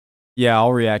Yeah,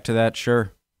 I'll react to that,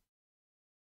 sure.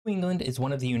 New England is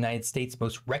one of the United States'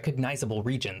 most recognizable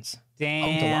regions.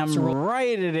 Damn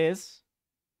right it is.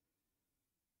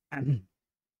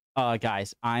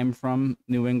 Guys, I'm from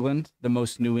New England, the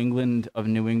most New England of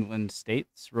New England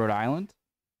states, Rhode Island.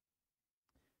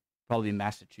 Probably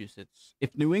Massachusetts.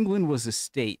 If New England was a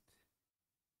state,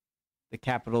 the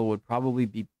capital would probably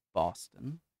be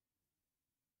Boston.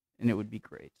 And it would be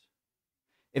great.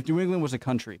 If New England was a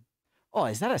country. Oh,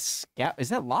 is that is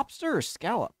that lobster or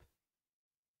scallop?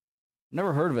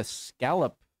 Never heard of a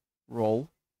scallop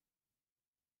roll.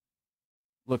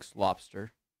 Looks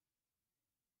lobster.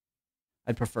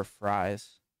 I'd prefer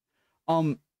fries.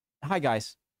 Hi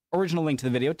guys. Original link to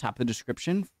the video, top of the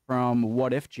description from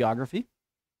What If Geography.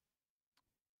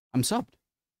 I'm subbed.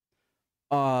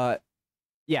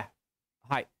 Yeah.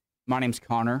 Hi. My name's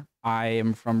Connor. I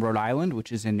am from Rhode Island,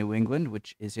 which is in New England,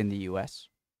 which is in the US.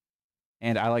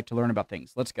 And I like to learn about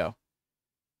things. Let's go.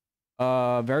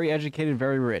 Very educated,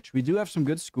 very rich. We do have some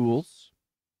good schools.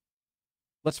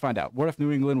 Let's find out. What if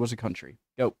New England was a country?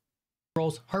 Go.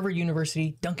 Harvard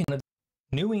University, Duncan.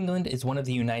 New England is one of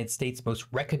the United States' most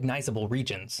recognizable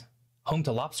regions. Home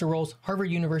to lobster rolls,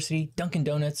 Harvard University, Dunkin'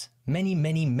 Donuts, many,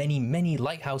 many, many, many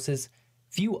lighthouses.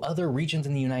 Few other regions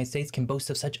in the United States can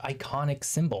boast of such iconic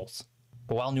symbols.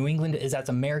 But while New England is as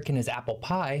American as apple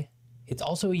pie, it's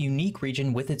also a unique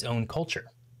region with its own culture.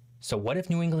 So what if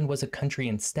New England was a country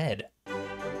instead?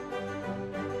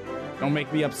 Don't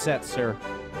make me upset, sir.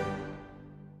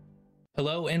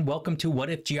 Hello and welcome to What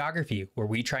If Geography, where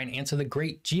we try and answer the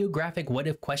great geographic what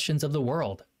if questions of the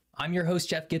world. I'm your host,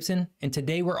 Jeff Gibson, and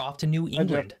today we're off to New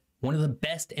England, one of the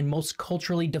best and most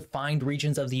culturally defined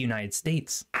regions of the United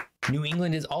States. New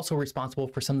England is also responsible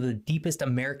for some of the deepest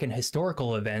American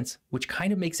historical events, which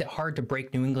kind of makes it hard to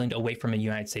break New England away from the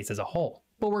United States as a whole.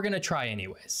 But we're gonna try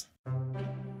anyways. I'm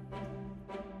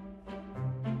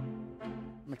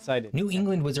excited. New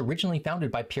England was originally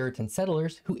founded by Puritan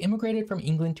settlers who immigrated from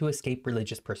England to escape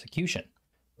religious persecution.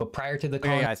 But prior to the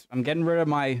Okay, guys, I'm getting rid of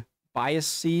my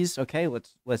biases. Okay,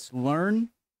 let's learn.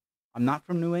 I'm not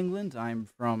from New England. I'm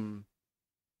from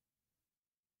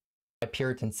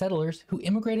Puritan settlers who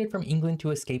immigrated from England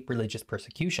to escape religious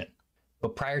persecution.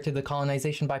 But prior to the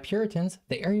colonization by Puritans,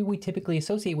 the area we typically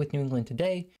associate with New England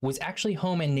today was actually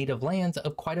home and native lands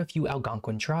of quite a few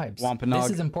Algonquin tribes. Wampanoag.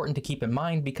 This is important to keep in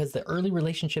mind because the early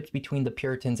relationships between the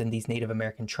Puritans and these Native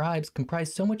American tribes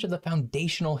comprise so much of the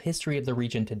foundational history of the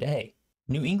region today.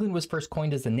 New England was first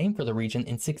coined as the name for the region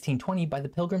in 1620 by the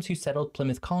Pilgrims who settled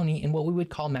Plymouth Colony in what we would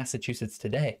call Massachusetts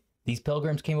today. These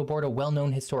pilgrims came aboard a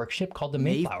well-known historic ship called the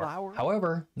Mayflower.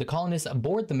 However, the colonists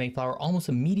aboard the Mayflower almost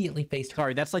immediately faced...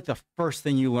 Sorry, that's like the first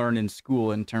thing you learn in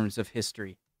school in terms of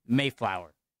history.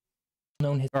 Mayflower.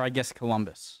 Or I guess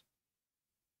Columbus.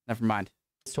 Never mind.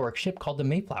 Historic ship called the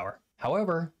Mayflower.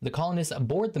 However, the colonists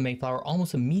aboard the Mayflower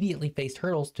almost immediately faced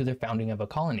hurdles to their founding of a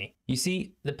colony. You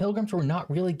see, the Pilgrims were not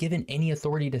really given any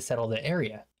authority to settle the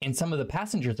area, and some of the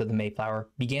passengers of the Mayflower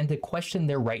began to question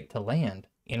their right to land.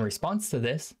 In response to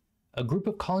this, a group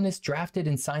of colonists drafted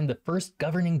and signed the first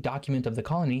governing document of the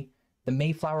colony, the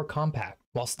Mayflower Compact,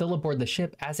 while still aboard the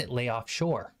ship as it lay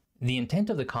offshore. The intent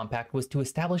of the compact was to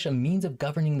establish a means of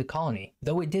governing the colony,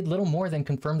 though it did little more than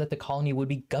confirm that the colony would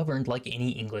be governed like any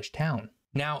English town.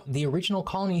 Now, the original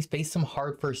colonies faced some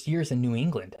hard first years in New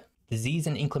England. Disease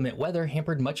and inclement weather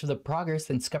hampered much of the progress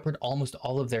and scuppered almost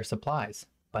all of their supplies.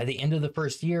 By the end of the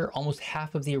first year, almost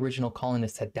half of the original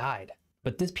colonists had died.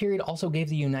 But this period also gave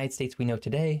the United States we know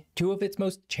today two of its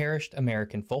most cherished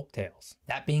American folktales.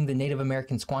 That being the Native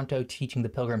American Squanto teaching the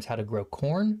Pilgrims how to grow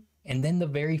corn, and then the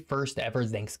very first ever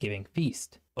Thanksgiving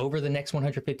feast. Over the next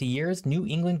 150 years, New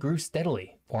England grew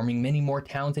steadily, forming many more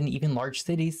towns and even large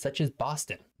cities such as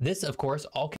Boston. This, of course,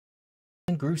 all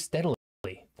grew steadily,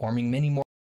 forming many more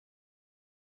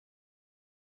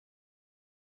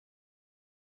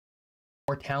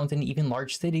towns and even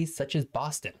large cities such as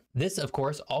Boston. This, of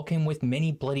course, all came with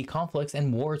many bloody conflicts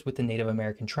and wars with the Native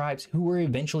American tribes who were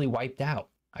eventually wiped out.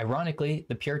 Ironically,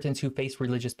 the Puritans who faced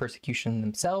religious persecution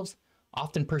themselves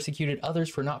often persecuted others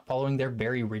for not following their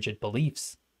very rigid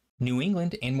beliefs. New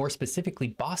England, and more specifically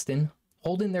Boston,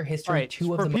 hold in their history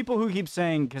two of the... For people who keep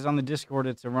saying, because on the Discord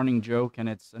it's a running joke and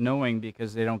it's annoying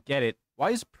because they don't get it,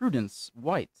 why is Prudence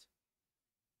white?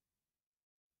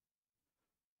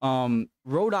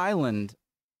 Rhode Island,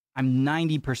 I'm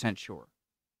 90% sure,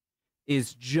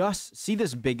 is just... See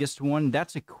this biggest one?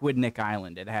 That's a Quidnick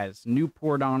Island. It has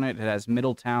Newport on it. It has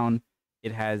Middletown.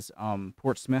 It has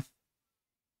Portsmouth.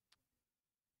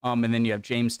 And then you have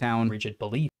Jamestown. Rigid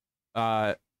belief.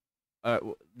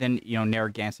 Then, you know,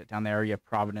 Narragansett down there. You have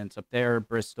Providence up there,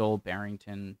 Bristol,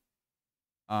 Barrington,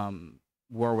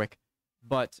 Warwick.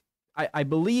 but I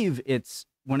believe it's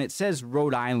when it says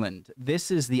Rhode Island,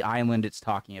 this is the island it's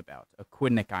talking about,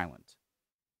 Aquidneck Island.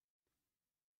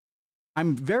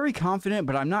 I'm very confident,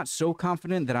 but I'm not so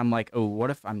confident that I'm like, oh, what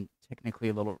if I'm technically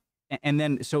a little... And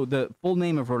then, so the full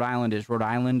name of Rhode Island is Rhode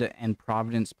Island and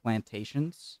Providence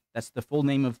Plantations. That's the full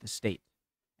name of the state.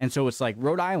 And so it's like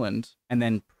Rhode Island and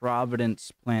then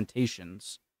Providence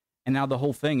Plantations. And now the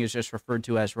whole thing is just referred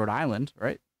to as Rhode Island,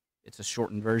 right? It's a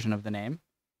shortened version of the name.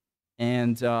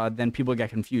 And then people get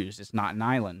confused. It's not an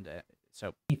island.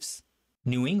 So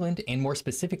New England, and more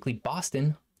specifically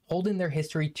Boston, hold in their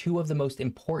history two of the most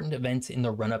important events in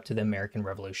the run-up to the American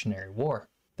Revolutionary War.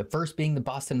 The first being the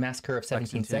Boston Massacre of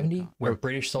 1770, where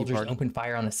British soldiers opened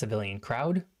fire on a civilian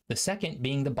crowd. The second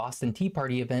being the Boston Tea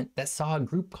Party event that saw a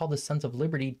group called the Sons of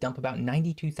Liberty dump about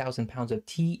 92,000 pounds of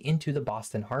tea into the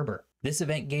Boston harbor. This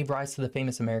event gave rise to the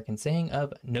famous American saying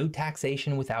of no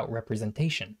taxation without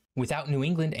representation. Without New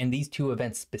England and these two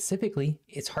events specifically,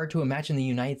 it's hard to imagine the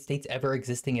United States ever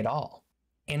existing at all.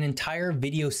 An entire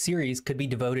video series could be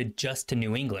devoted just to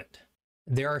New England.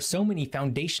 There are so many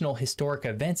foundational historic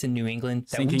events in New England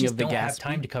that we just don't have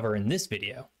time to cover in this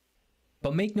video.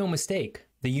 But make no mistake,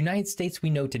 the United States we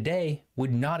know today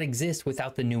would not exist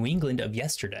without the New England of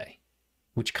yesterday.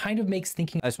 Which kind of makes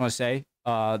thinking... I just want to say,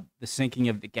 the sinking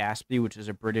of the Gaspee, which is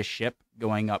a British ship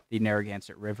going up the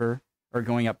Narragansett River, or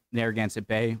going up Narragansett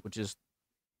Bay, which is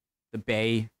the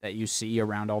bay that you see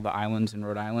around all the islands in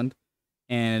Rhode Island.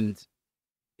 And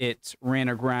it ran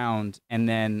aground, and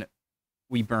then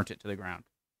we burnt it to the ground.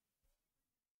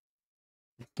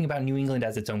 Thinking about New England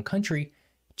as its own country,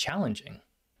 challenging.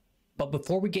 But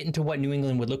before we get into what New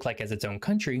England would look like as its own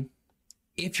country,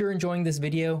 if you're enjoying this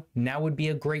video, now would be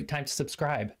a great time to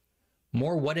subscribe.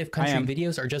 More What If Country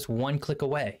videos are just one click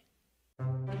away.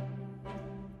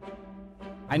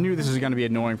 I knew this was going to be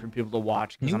annoying for people to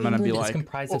watch, because I'm going to be like... New England is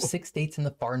comprised of 6 states in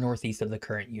the far northeast of the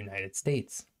current United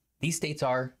States. These states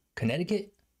are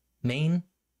Connecticut, Maine,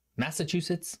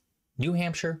 Massachusetts, New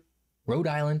Hampshire, Rhode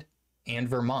Island, and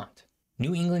Vermont.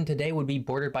 New England today would be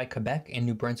bordered by Quebec and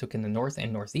New Brunswick in the north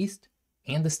and northeast,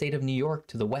 and the state of New York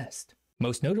to the west.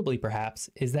 Most notably, perhaps,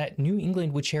 is that New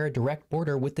England would share a direct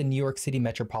border with the New York City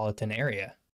metropolitan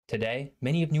area. Today,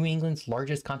 many of New England's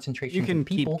largest concentrations of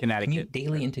people commute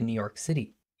daily into New York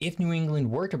City. If New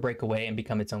England were to break away and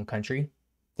become its own country,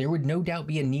 there would no doubt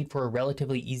be a need for a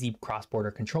relatively easy cross-border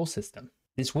control system.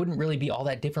 This wouldn't really be all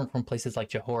that different from places like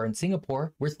Johor and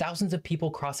Singapore, where thousands of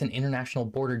people cross an international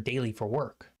border daily for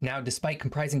work. Now, despite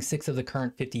comprising 6 of the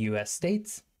current 50 US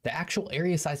states, the actual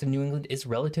area size of New England is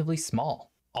relatively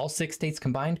small. All 6 states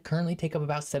combined currently take up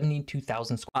about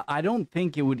 72,000 square. I don't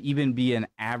think it would even be an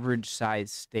average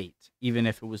size state, even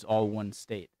if it was all one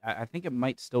state. I think it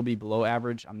might still be below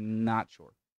average. I'm not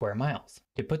sure. Square miles.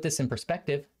 To put this in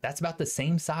perspective, that's about the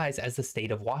same size as the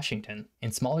state of Washington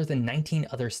and smaller than 19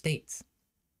 other states.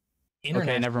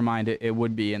 Okay, never mind. It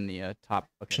would be in the top.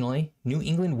 Additionally, New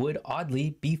England would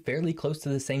oddly be fairly close to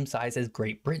the same size as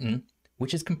Great Britain,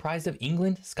 which is comprised of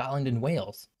England, Scotland, and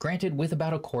Wales, granted with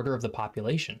about a quarter of the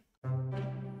population.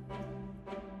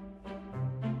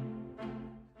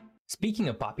 Speaking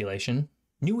of population,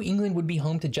 New England would be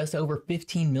home to just over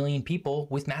 15 million people,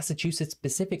 with Massachusetts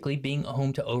specifically being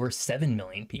home to over 7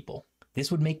 million people. This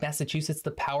would make Massachusetts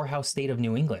the powerhouse state of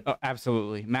New England. Oh,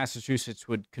 absolutely. Massachusetts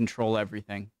would control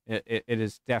everything. It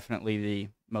is definitely the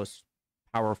most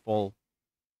powerful,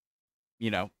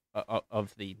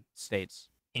 of the states.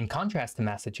 In contrast to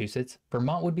Massachusetts,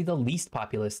 Vermont would be the least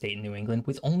populous state in New England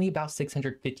with only about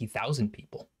 650,000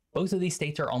 people. Both of these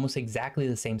states are almost exactly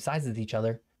the same size as each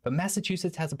other, but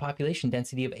Massachusetts has a population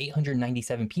density of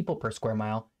 897 people per square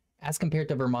mile as compared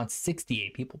to Vermont's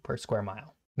 68 people per square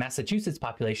mile. Massachusetts'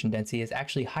 population density is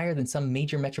actually higher than some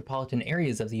major metropolitan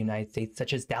areas of the United States,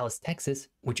 such as Dallas, Texas,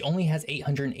 which only has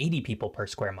 880 people per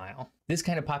square mile. This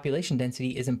kind of population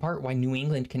density is in part why New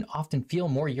England can often feel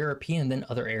more European than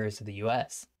other areas of the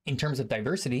US. In terms of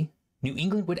diversity, New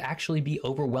England would actually be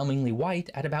overwhelmingly white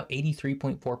at about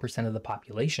 83.4% of the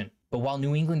population. But while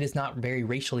New England is not very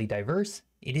racially diverse,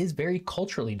 it is very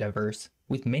culturally diverse,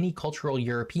 with many cultural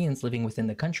Europeans living within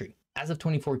the country. As of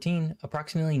 2014,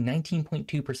 approximately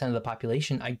 19.2% of the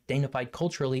population identified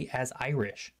culturally as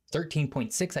Irish,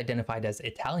 13.6% identified as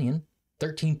Italian,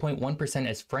 13.1%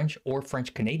 as French or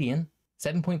French Canadian,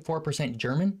 7.4%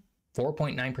 German,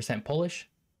 4.9% Polish,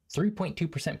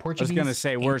 3.2% Portuguese. I was going to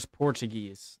say, where's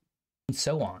Portuguese? And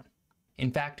so on. In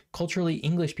fact, culturally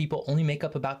English people only make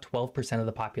up about 12% of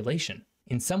the population.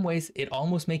 In some ways, it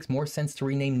almost makes more sense to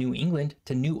rename New England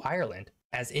to New Ireland,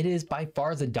 as it is by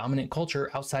far the dominant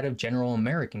culture outside of general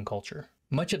American culture.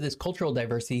 Much of this cultural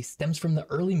diversity stems from the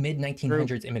early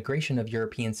mid-1900s immigration of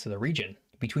Europeans to the region.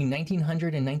 Between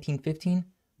 1900 and 1915,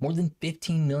 more than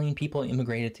 15 million people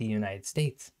immigrated to the United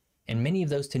States, and many of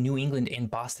those to New England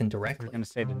and Boston directly. We're going to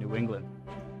say to New England.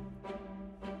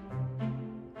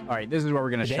 All right, this is where we're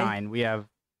going to shine. We have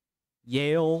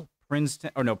Yale,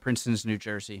 Princeton, oh no, Princeton's New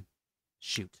Jersey.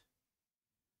 Shoot.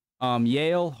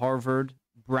 Yale, Harvard,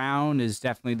 Brown is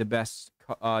definitely the best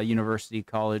university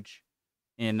college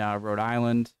in Rhode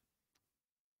Island.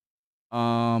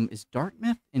 Is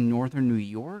Dartmouth in northern New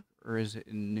York or is it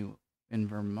in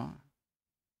Vermont?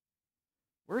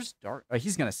 Where's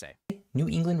he's gonna say. New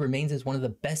England remains as one of the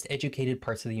best educated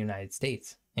parts of the United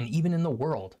States, and even in the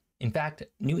world. In fact,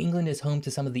 New England is home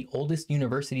to some of the oldest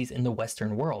universities in the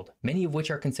Western world, many of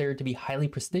which are considered to be highly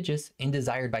prestigious and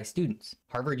desired by students.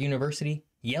 Harvard University,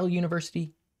 Yale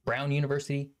University, Brown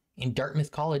University, and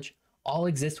Dartmouth College all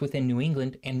exist within New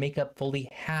England and make up fully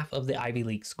half of the Ivy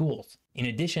League schools. In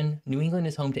addition, New England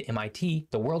is home to MIT,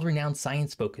 the world-renowned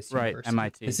science-focused university.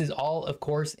 MIT. This is all, of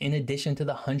course, in addition to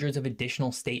the hundreds of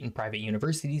additional state and private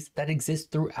universities that exist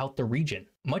throughout the region.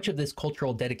 Much of this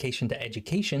cultural dedication to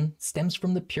education stems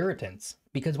from the Puritans,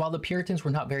 because while the Puritans were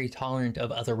not very tolerant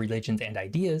of other religions and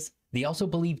ideas, they also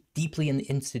believed deeply in the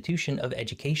institution of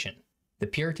education. The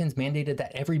Puritans mandated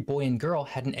that every boy and girl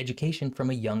had an education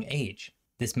from a young age.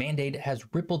 This mandate has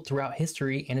rippled throughout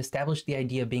history and established the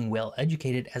idea of being well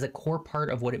educated as a core part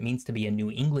of what it means to be a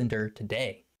New Englander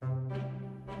today.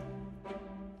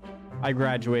 I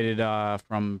graduated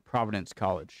from Providence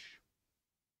College.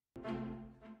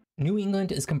 New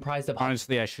England is comprised of...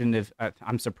 Honestly, I shouldn't have...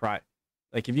 I'm surprised.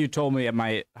 Like, if you told me at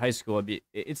my high school,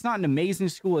 it's not an amazing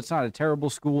school, it's not a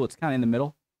terrible school, it's kind of in the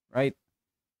middle, right?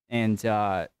 And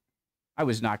I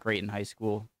was not great in high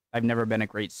school. I've never been a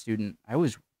great student. I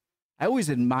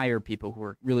always admire people who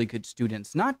are really good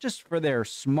students, not just for their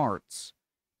smarts,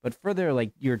 but for their,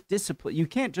 like, your discipline. You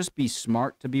can't just be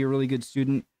smart to be a really good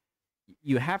student.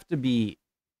 You have to be,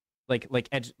 like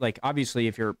obviously,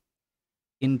 if you're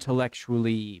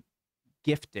intellectually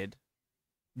gifted,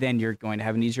 then you're going to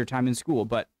have an easier time in school.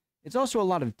 But it's also a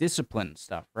lot of discipline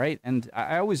stuff, right? And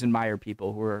I always admire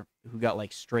people who got,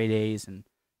 like, straight A's and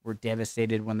were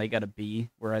devastated when they got a B.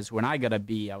 Whereas when I got a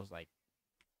B, I was like,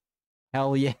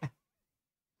 hell yeah.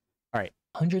 All right.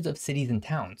 Hundreds of cities and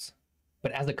towns.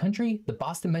 But as a country, the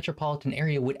Boston metropolitan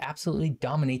area would absolutely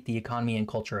dominate the economy and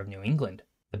culture of New England.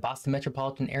 The Boston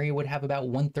metropolitan area would have about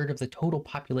 1/3 of the total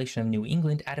population of New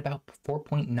England at about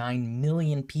 4.9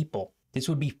 million people. This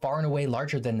would be far and away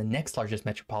larger than the next largest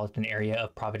metropolitan area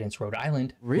of Providence, Rhode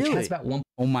Island, really? Which has about one.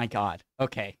 Oh my God.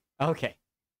 Okay.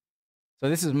 So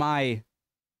this is my,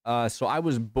 so I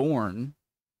was born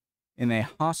in a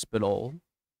hospital.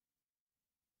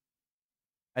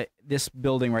 This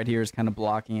building right here is kind of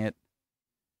blocking it.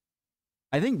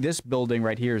 I think this building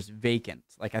right here is vacant.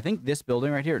 Like, I think this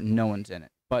building right here, no one's in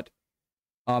it. But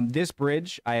this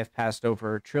bridge I have passed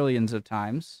over trillions of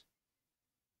times.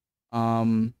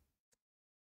 Where's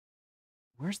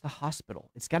the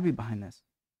hospital? It's got to be behind this.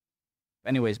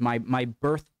 Anyways, my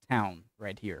birth town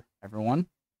right here, everyone.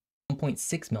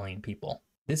 1.6 million people.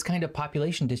 This kind of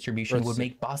population distribution would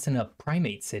make Boston a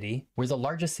primate city, where the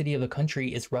largest city of the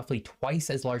country is roughly twice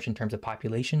as large in terms of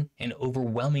population and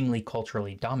overwhelmingly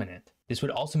culturally dominant. This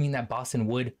would also mean that Boston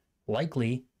would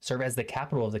likely serve as the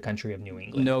capital of the country of New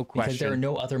England. No question. Because there are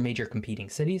no other major competing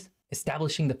cities.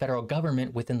 Establishing the federal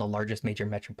government within the largest major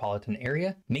metropolitan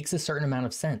area makes a certain amount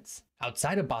of sense.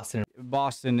 Outside of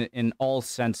Boston, in all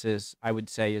senses, I would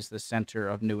say, is the center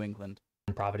of New England.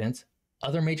 And Providence.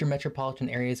 Other major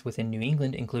metropolitan areas within New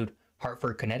England include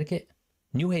Hartford, Connecticut,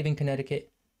 New Haven,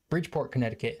 Connecticut, Bridgeport,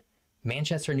 Connecticut,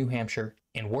 Manchester, New Hampshire,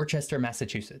 and Worcester,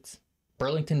 Massachusetts.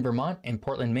 Burlington, Vermont, and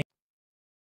Portland, Maine.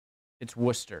 It's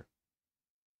Worcester,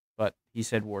 but he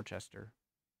said Worcester.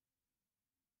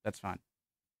 That's fine.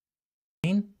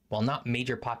 Maine, while not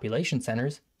major population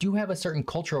centers, do have a certain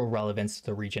cultural relevance to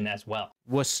the region as well.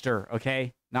 Worcester,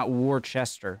 okay? Not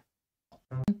Worcester.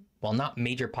 While not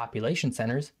major population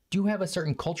centers, do have a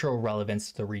certain cultural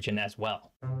relevance to the region as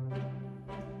well.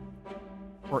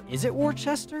 Or is it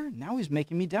Worcester? Now he's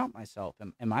making me doubt myself.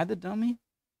 Am I the dummy?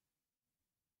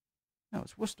 No,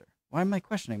 it's Worcester. Why am I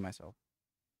questioning myself?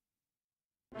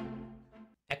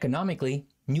 Economically,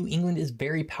 New England is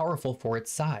very powerful for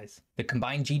its size. The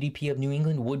combined GDP of New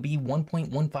England would be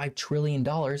 $1.15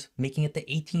 trillion, making it the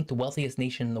 18th wealthiest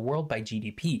nation in the world by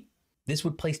GDP. This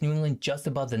would place New England just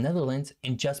above the Netherlands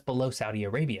and just below Saudi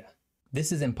Arabia.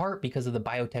 This is in part because of the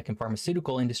biotech and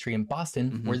pharmaceutical industry in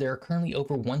Boston, where there are currently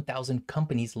over 1,000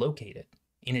 companies located.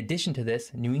 In addition to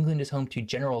this, New England is home to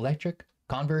General Electric,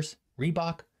 Converse,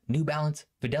 Reebok, New Balance,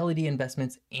 Fidelity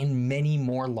Investments, and many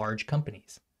more large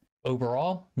companies.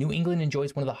 Overall, New England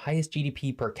enjoys one of the highest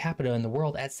GDP per capita in the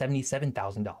world at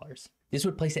 $77,000. This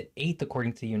would place it 8th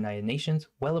according to the United Nations,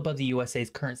 well above the USA's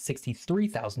current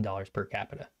 $63,000 per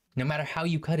capita. No matter how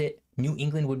you cut it, New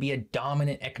England would be a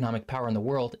dominant economic power in the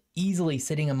world, easily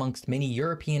sitting amongst many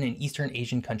European and Eastern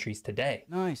Asian countries today.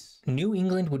 Nice. New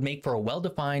England would make for a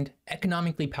well-defined,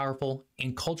 economically powerful,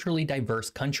 and culturally diverse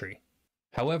country.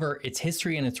 However, its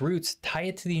history and its roots tie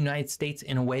it to the United States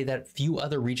in a way that few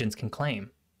other regions can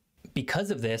claim.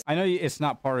 Because of this, I know it's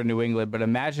not part of New England, but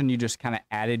imagine you just kind of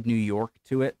added New York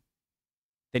to it.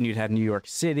 Then you'd have New York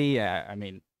City. I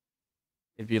mean,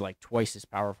 it'd be like twice as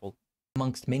powerful.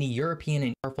 Amongst many European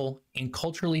and powerful and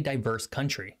culturally diverse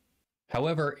country.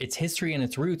 However, its history and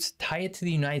its roots tie it to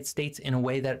the United States in a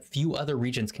way that few other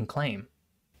regions can claim.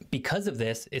 Because of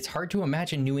this, it's hard to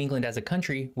imagine New England as a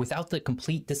country without the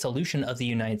complete dissolution of the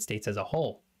United States as a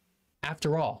whole.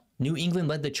 After all, New England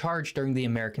led the charge during the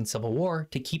American Civil War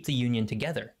to keep the Union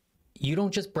together. You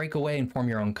don't just break away and form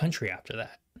your own country after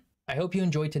that. I hope you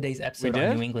enjoyed today's episode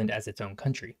on New England as its own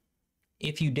country.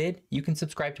 If you did, you can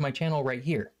subscribe to my channel right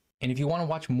here. And if you want to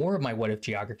watch more of my What If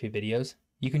Geography videos,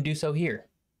 you can do so here.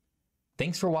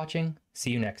 Thanks for watching.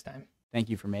 See you next time. Thank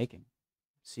you for making.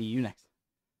 See you next.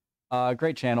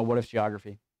 Great channel, What If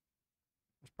Geography.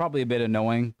 It's probably a bit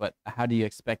annoying, but how do you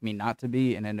expect me not to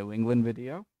be in a New England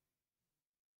video?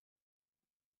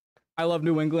 I love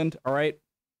New England, all right?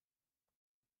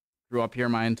 Grew up here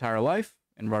my entire life,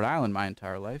 in Rhode Island my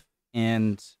entire life,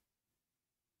 and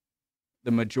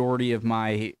the majority of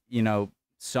my,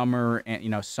 summer,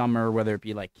 and summer, whether it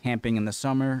be like camping in the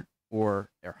summer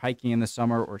or hiking in the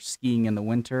summer or skiing in the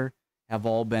winter, have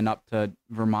all been up to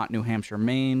Vermont, New Hampshire,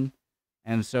 Maine.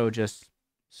 And so just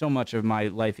so much of my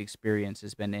life experience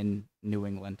has been in New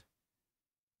England.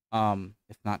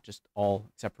 If not just all,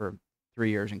 except for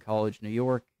 3 years in college, New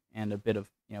York, and a bit of,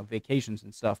 vacations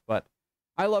and stuff. But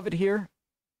I love it here.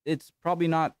 It's probably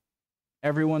not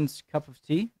everyone's cup of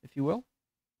tea, if you will.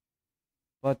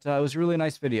 But it was a really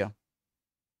nice video.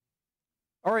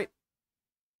 All right.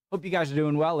 Hope you guys are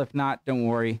doing well. If not, don't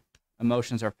worry.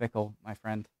 Emotions are fickle, my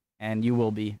friend. And you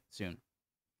will be soon.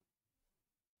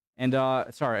 And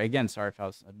sorry if I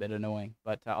was a bit annoying.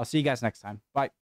 But I'll see you guys next time. Bye.